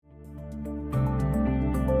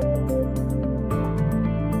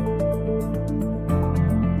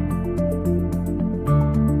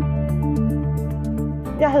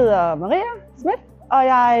Jeg hedder Maria Schmidt, og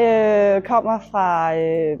jeg kommer fra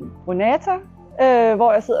Brunata,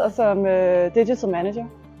 hvor jeg sidder som digital manager.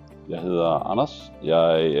 Jeg hedder Anders.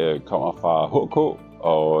 Jeg kommer fra HK,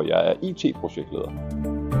 og jeg er IT-projektleder.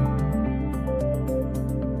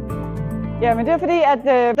 Ja, men det er fordi,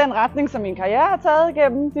 at den retning, som min karriere har taget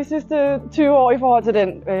gennem de sidste 20 år i forhold til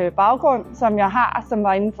den baggrund, som jeg har, som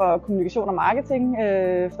var inden for kommunikation og marketing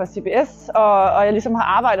fra CBS, og jeg ligesom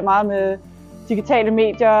har arbejdet meget med digitale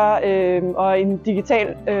medier og en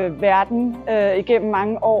digital verden igennem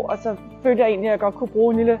mange år, og så følte jeg egentlig, at jeg godt kunne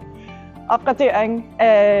bruge en lille opgradering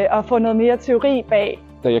og få noget mere teori bag.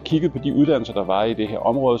 Da jeg kiggede på de uddannelser, der var i det her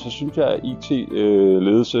område, så synes jeg, at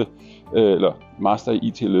IT-ledelse, eller master i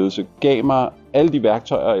IT-ledelse, gav mig alle de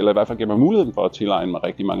værktøjer, eller i hvert fald gav mig muligheden for at tilegne mig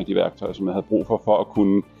rigtig mange af de værktøjer, som jeg havde brug for at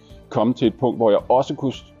kunne komme til et punkt, hvor jeg også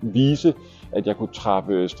kunne vise, at jeg kunne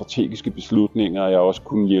træffe strategiske beslutninger, og jeg også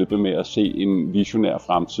kunne hjælpe med at se en visionær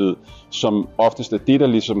fremtid, som oftest er det, der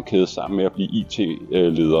ligesom kædes sammen med at blive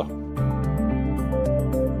IT-leder.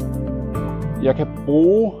 Jeg kan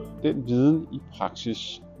bruge den viden i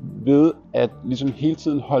praksis ved at ligesom hele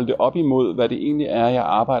tiden holde det op imod, hvad det egentlig er, jeg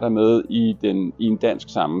arbejder med i en dansk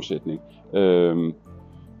sammensætning.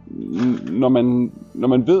 Når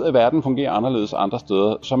man ved, at verden fungerer anderledes andre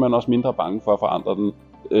steder, så er man også mindre bange for at forandre den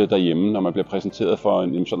derhjemme, når man bliver præsenteret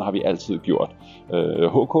for sådan har vi altid gjort.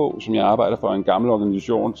 HK, som jeg arbejder for, er en gammel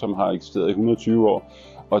organisation, som har eksisteret i 120 år,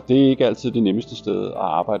 og det er ikke altid det nemmeste sted at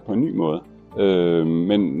arbejde på en ny måde.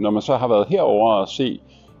 Men når man så har været herover og se,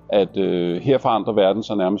 at her forandrer verden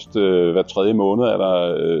så nærmest hver tredje måned, er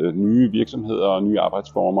der nye virksomheder og nye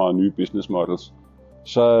arbejdsformer og nye business models,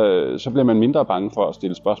 så bliver man mindre bange for at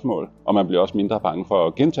stille spørgsmål, og man bliver også mindre bange for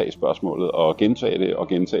at gentage spørgsmålet og gentage det og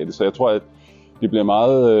gentage det. Så jeg tror, at det bliver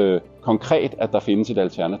meget konkret, at der findes et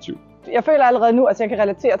alternativ. Jeg føler allerede nu, at jeg kan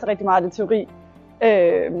relatere til rigtig meget af det teori,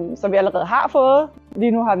 som vi allerede har fået.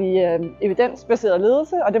 Lige nu har vi evidensbaseret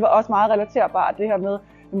ledelse, og det var også meget relaterbart det her med,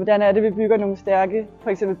 hvordan er det, vi bygger nogle stærke, for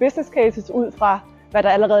eksempel business cases ud fra, hvad der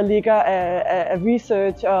allerede ligger af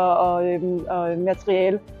research og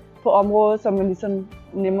materiale på området, så man ligesom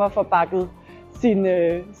nemmere får bakket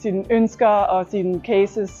sine ønsker og sine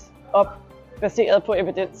cases op, baseret på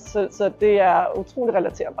evidens. Så det er utroligt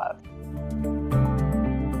relaterbart.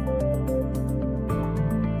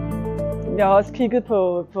 Jeg har også kigget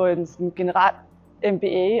på en sådan generel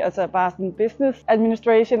MBA, altså bare sådan business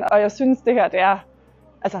administration, og jeg synes det her, det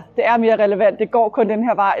er mere relevant. Det går kun den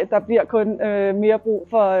her vej. Der bliver kun mere brug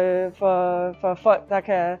for folk,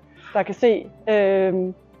 der kan se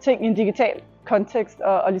ting i en digital kontekst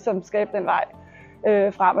og ligesom skabe den vej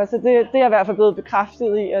frem. Altså det er i hvert fald blevet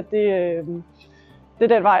bekræftet i, at det er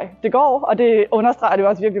den vej, det går, og det understreger det jo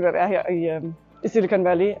også virkelig ved at være her i Silicon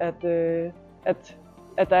Valley,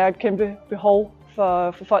 at der er et kæmpe behov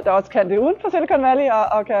for folk, der også kan det uden for Silicon Valley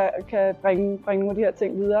og kan bringe nogle af de her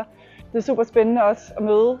ting videre. Det er super spændende også at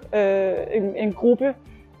møde en gruppe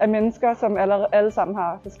af mennesker, som alle sammen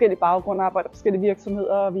har forskellige baggrunde, arbejder på forskellige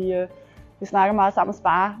virksomheder, og vi snakker meget sammen og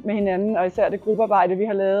sparer med hinanden, og især det gruppearbejde, vi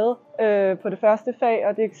har lavet på det første fag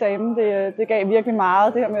og det eksamen, det gav virkelig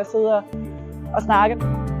meget, det her med at sidde og snakke.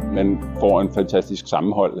 Man får en fantastisk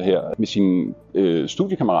sammenhold her med sine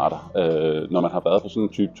studiekammerater. Når man har været på sådan en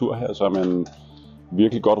type tur her, så er man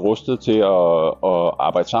virkelig godt rustet til at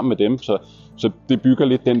arbejde sammen med dem. Så det bygger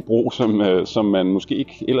lidt den bro, som man måske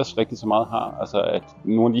ikke ellers rigtig så meget har. Altså at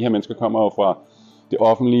nogle af de her mennesker kommer jo fra det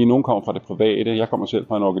offentlige, nogle kommer fra det private. Jeg kommer selv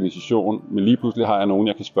fra en organisation, men lige pludselig har jeg nogen,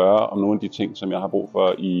 jeg kan spørge om nogle af de ting, som jeg har brug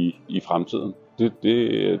for i fremtiden.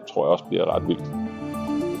 Det tror jeg også bliver ret vildt.